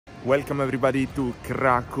Welcome everybody to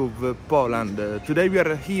Krakow, Poland. Today we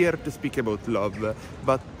are here to speak about love,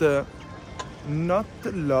 but not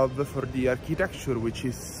love for the architecture, which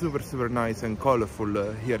is super nice and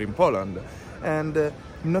colorful here in Poland, and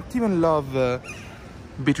not even love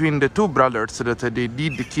between the two brothers that they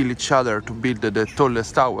did kill each other to build the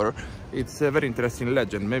tallest tower. It's a very interesting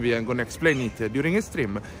legend. Maybe I'm gonna explain it during a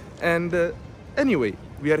stream. And anyway,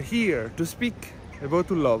 we are here to speak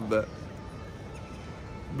about love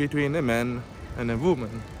between a man and a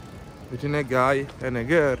woman, between a guy and a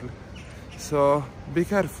girl. So be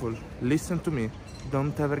careful, listen to me,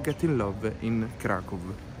 don't ever get in love in Krakow.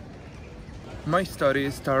 My story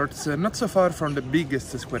starts not so far from the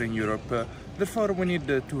biggest square in Europe, therefore we need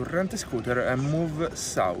to rent a scooter and move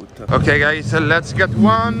south. Okay guys, let's get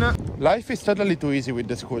one. Life is totally too easy with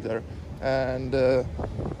the scooter, and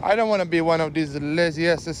I don't want to be one of these lazy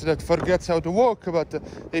asses that forgets how to walk, but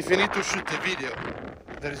if you need to shoot a video,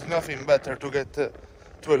 there is nothing better to get to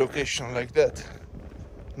a location like that.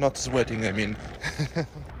 Not sweating, I mean.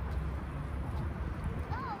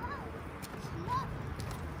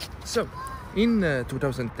 So, in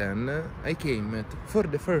 2010, I came for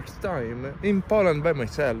the first time in Poland by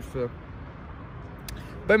myself.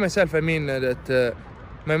 By myself, I mean that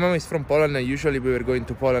my mom is from Poland and usually we were going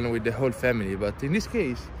to Poland with the whole family, but in this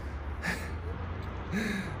case,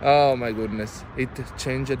 oh my goodness, it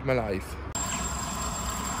changed my life.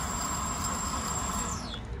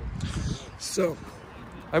 So,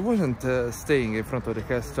 I wasn't staying in front of the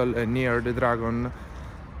castle near the dragon,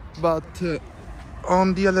 but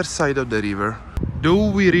on the other side of the river.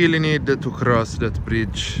 Do we really need to cross that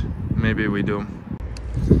bridge? Maybe we do.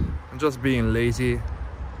 I'm just being lazy.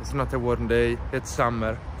 It's not a warm day, it's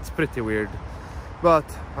summer. It's pretty weird, but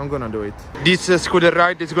I'm gonna do it. This scooter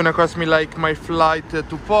ride is gonna cost me like my flight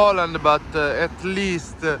to Poland, but at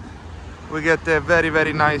least we get a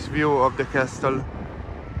very nice view of the castle.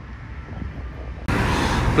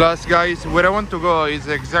 Plus guys, where I want to go is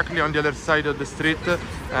exactly on the other side of the street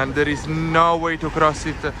and there is no way to cross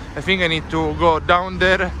it. I think I need to go down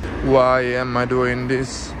there. Why am I doing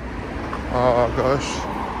this? Oh gosh.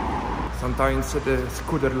 Sometimes the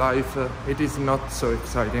scooter life, it is not so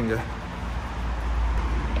exciting.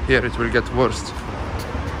 Here it will get worse.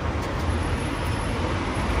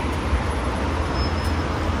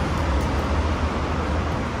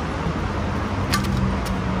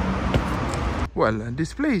 Well,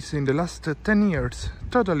 this place in the last 10 years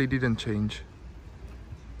totally didn't change.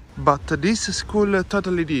 But this school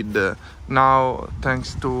totally did. Now,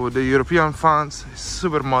 thanks to the European funds, it's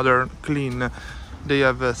super modern, clean. They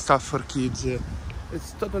have stuff for kids.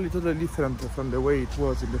 It's totally different from the way it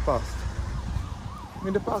was in the past.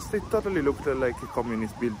 In the past, it totally looked like a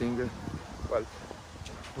communist building. Well,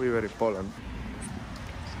 we were in Poland.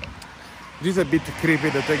 It is a bit creepy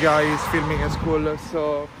that a guy is filming a school,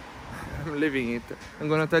 so I'm leaving it. I'm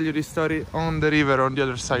gonna tell you this story on the river on the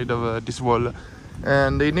other side of this wall.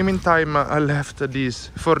 And in the meantime, I left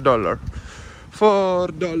this $4.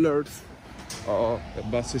 $4. Oh, the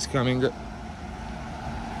bus is coming.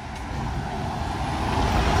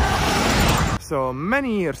 So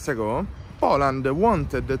many years ago, Poland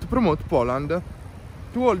wanted to promote Poland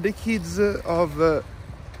to all the kids of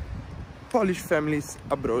Polish families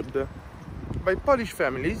abroad. By Polish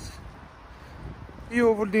families, you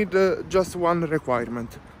would need just one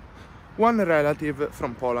requirement. One relative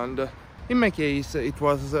from Poland. In my case, it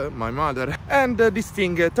was my mother. And this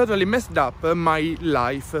thing totally messed up my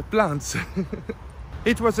life plans.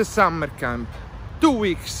 It was a summer camp. 2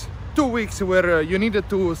 weeks. 2 weeks where you needed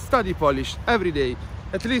to study Polish every day.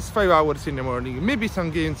 At least 5 hours in the morning. Maybe some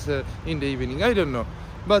games in the evening. I don't know.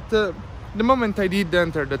 But the moment I did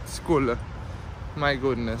enter that school, my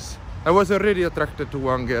goodness, I was already attracted to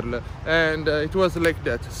one girl, and it was like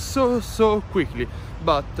that, so quickly.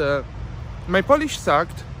 But my Polish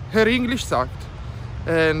sucked, her English sucked,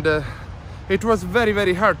 and it was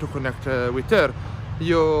very hard to connect with her.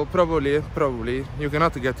 You probably, you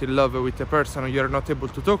cannot get in love with a person you're not able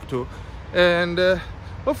to talk to. And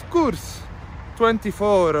of course,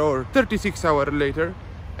 24 or 36 hours later,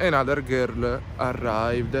 another girl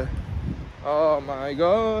arrived. Oh my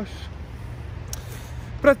gosh.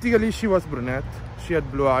 Practically, she was brunette, she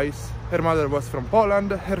had blue eyes, her mother was from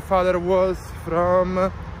Poland, her father was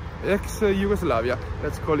from ex-Yugoslavia,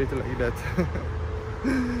 let's call it like that.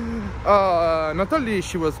 Not only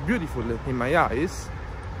she was beautiful in my eyes,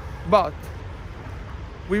 but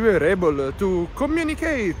we were able to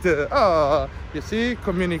communicate. You see,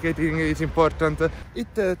 communicating is important.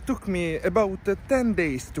 It took me about 10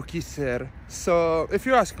 days to kiss her, so if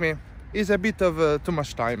you ask me, it's a bit of too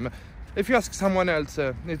much time. If you ask someone else,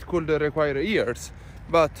 it could require years.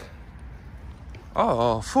 But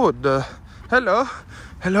oh, food. Hello,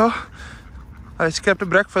 hello. I skipped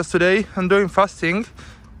breakfast today. I'm doing fasting.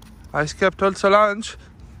 I skipped also lunch.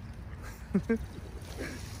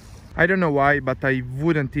 I don't know why, but I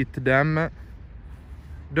wouldn't eat them.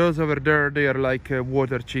 Those over there, they are like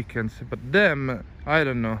water chickens, but them, I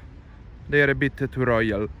don't know. They are a bit too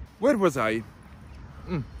royal. Where was I?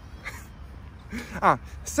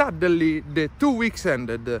 Suddenly the 2 weeks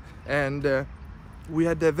ended and we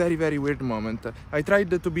had a very, very weird moment. I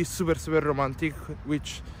tried to be super, super romantic,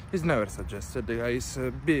 which is never suggested, guys.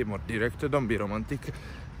 Be more direct, don't be romantic.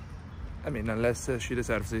 I mean, unless she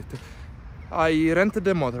deserves it. I rented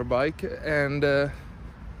a motorbike and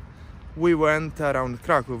we went around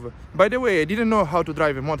Krakow. By the way, I didn't know how to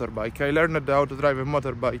drive a motorbike. I learned how to drive a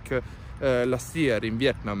motorbike last year in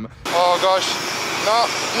Vietnam. Oh gosh, no.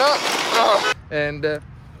 And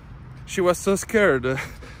she was so scared.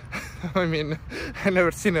 I mean, I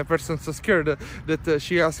never seen a person so scared that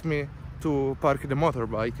she asked me to park the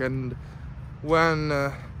motorbike. And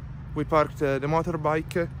when we parked the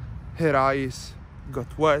motorbike, her eyes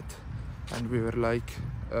got wet and we were like,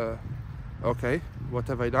 okay, what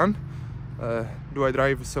have I done? Do I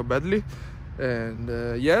drive so badly? And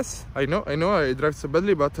yes, I know I drive so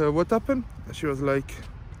badly, but what happened? She was like,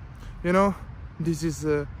 you know, this is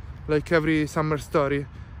like every summer story.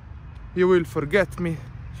 You will forget me,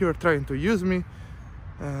 you're trying to use me,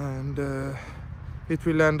 and it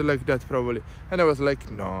will end like that probably. And I was like,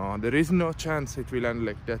 no, there is no chance it will end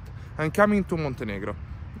like that. I'm coming to Montenegro.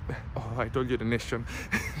 Oh, I told you the nation.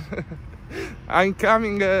 I'm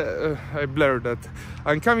coming, I blurred that.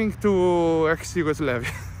 I'm coming to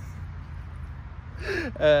ex-Yugoslavia.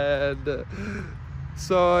 And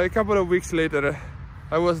so a couple of weeks later,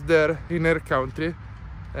 I was there in her country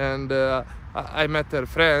and I met her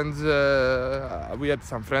friends. We had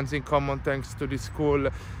some friends in common thanks to this school.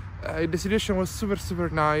 The situation was super, super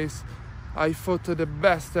nice. I thought the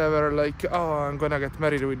best ever, like, oh, I'm gonna get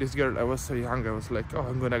married with this girl. I was so young, I was like, oh,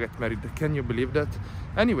 I'm gonna get married. Can you believe that?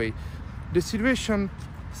 Anyway, the situation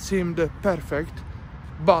seemed perfect,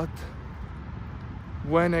 but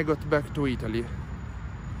when I got back to Italy,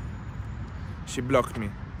 she blocked me.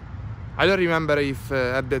 I don't remember if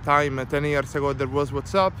at the time, 10 years ago, there was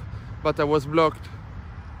WhatsApp, but I was blocked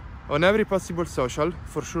on every possible social.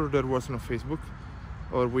 For sure there was no Facebook,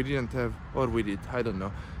 or we didn't have, or we did, I don't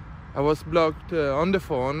know. I was blocked on the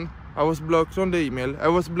phone, I was blocked on the email, I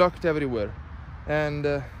was blocked everywhere. And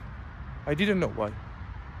I didn't know why.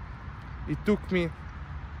 It took me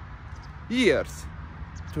years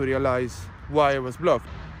to realize why I was blocked.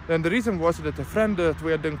 And the reason was that a friend that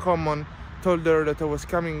we had in common told her that I was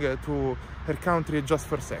coming to her country just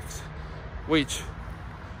for sex. Which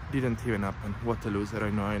didn't even happen. What a loser,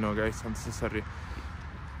 I know guys, I'm so sorry.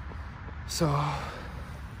 So,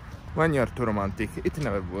 when you're too romantic, it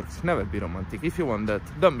never works. Never be romantic. If you want that,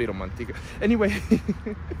 don't be romantic. Anyway,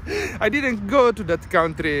 I didn't go to that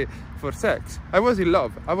country for sex. I was in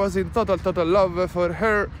love. I was in total love for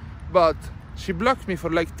her, but she blocked me for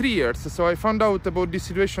like 3 years. So I found out about this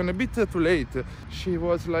situation a bit too late. She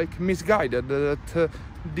was like misguided that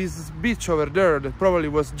this bitch over there that probably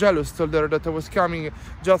was jealous told her that I was coming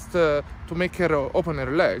just to make her open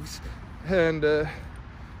her legs. And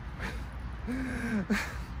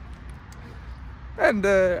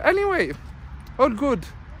anyway, all good.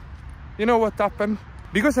 You know what happened?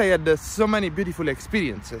 Because I had so many beautiful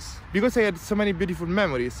experiences, because I had so many beautiful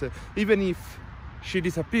memories, even if she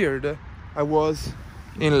disappeared, I was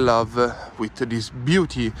in love with this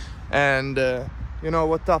beauty. And you know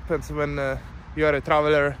what happens when you are a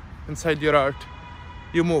traveler inside your heart?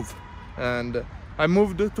 You move. And I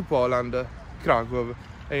moved to Poland, Krakow,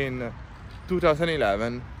 in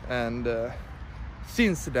 2011, and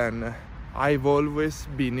since then I've always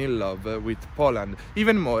been in love with Poland,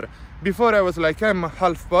 even more. Before I was like, I'm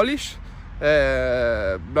half Polish,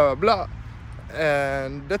 blah blah blah,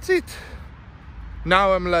 and that's it.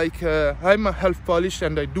 Now I'm like, I'm half Polish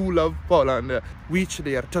and I do love Poland, which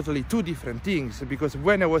they are totally two different things. Because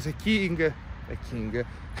when I was a king,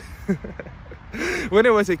 when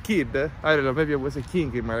I was a kid, I don't know, maybe I was a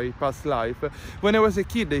king in my past life. When I was a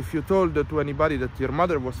kid, if you told to anybody that your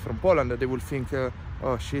mother was from Poland, they would think,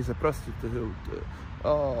 oh, she's a prostitute.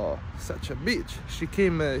 Oh, such a bitch. She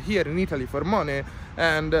came here in Italy for money.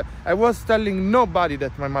 And I was telling nobody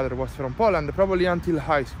that my mother was from Poland, probably until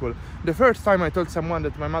high school. The first time I told someone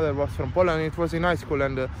that my mother was from Poland, it was in high school,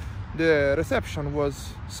 and the reception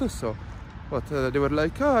was so. But they were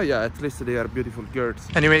like, oh yeah, at least they are beautiful girls.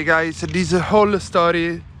 Anyway guys, this whole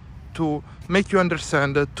story to make you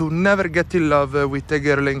understand to never get in love with a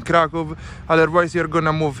girl in Krakow, otherwise you're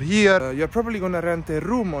gonna move here. You're probably gonna rent a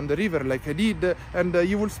room on the river like I did, and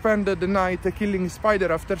you will spend the night killing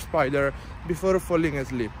spider after spider before falling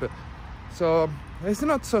asleep. So it's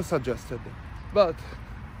not so suggested, but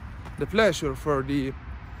the pleasure for the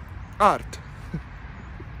art,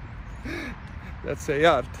 let's say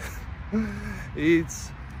art, it's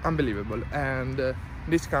unbelievable. And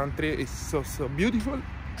this country is so beautiful.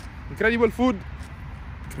 Incredible food,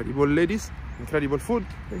 incredible ladies, incredible food,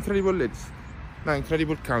 incredible ladies. No,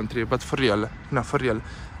 incredible country, but for real, no, for real.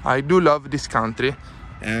 I do love this country,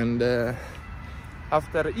 and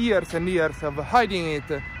after years and years of hiding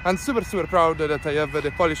it, I'm super proud that I have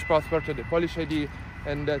the Polish passport, the Polish ID,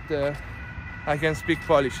 and that I can speak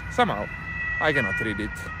Polish somehow. I cannot read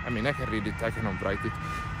it. I mean, I can read it, I cannot write it.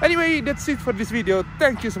 Anyway, that's it for this video.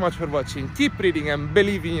 Thank you so much for watching. Keep reading and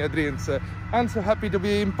believe in your dreams. I'm so happy to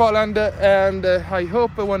be in Poland, and I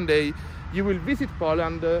hope one day you will visit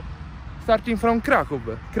Poland, starting from Krakow.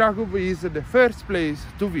 Krakow is the first place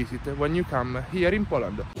to visit when you come here in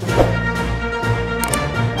Poland.